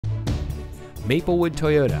Maplewood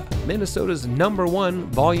Toyota, Minnesota's #1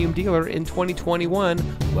 volume dealer in 2021,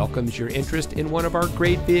 welcomes your interest in one of our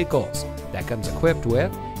great vehicles that comes equipped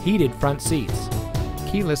with heated front seats,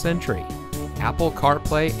 keyless entry, Apple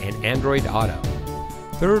CarPlay and Android Auto,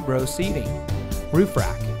 third row seating, roof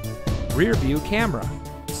rack, rear view camera,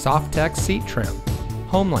 Softex seat trim,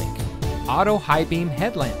 HomeLink, auto high beam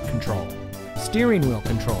headlamp control, steering wheel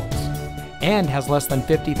controls, and has less than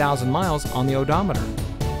 50,000 miles on the odometer.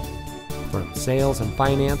 From sales and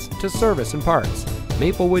finance to service and parts,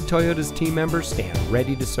 Maplewood Toyota's team members stand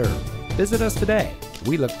ready to serve. Visit us today.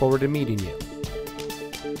 We look forward to meeting you.